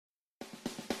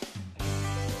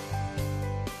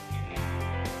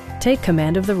Take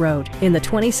command of the road in the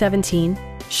 2017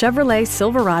 Chevrolet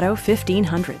Silverado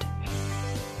 1500.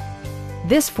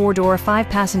 This four-door,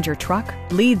 five-passenger truck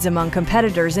leads among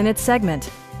competitors in its segment.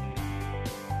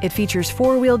 It features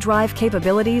four-wheel drive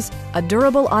capabilities, a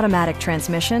durable automatic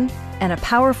transmission, and a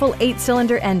powerful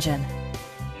 8-cylinder engine.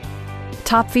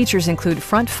 Top features include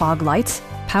front fog lights,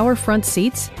 power front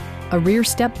seats, a rear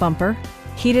step bumper,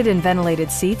 heated and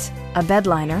ventilated seats, a bed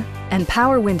liner, and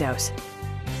power windows.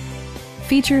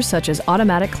 Features such as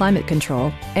automatic climate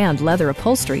control and leather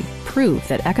upholstery prove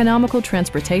that economical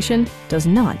transportation does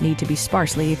not need to be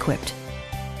sparsely equipped.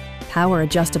 Power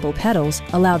adjustable pedals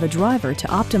allow the driver to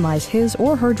optimize his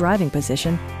or her driving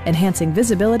position, enhancing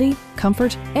visibility,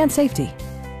 comfort, and safety.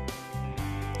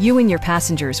 You and your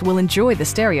passengers will enjoy the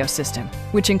stereo system,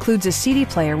 which includes a CD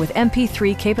player with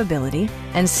MP3 capability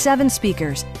and 7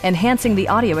 speakers, enhancing the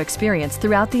audio experience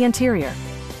throughout the interior.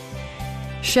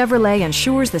 Chevrolet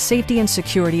ensures the safety and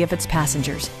security of its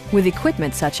passengers with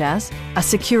equipment such as a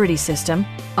security system,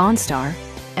 OnStar,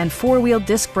 and four-wheel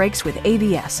disc brakes with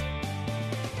ABS.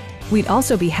 We'd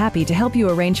also be happy to help you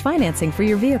arrange financing for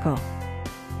your vehicle.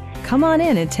 Come on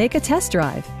in and take a test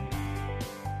drive.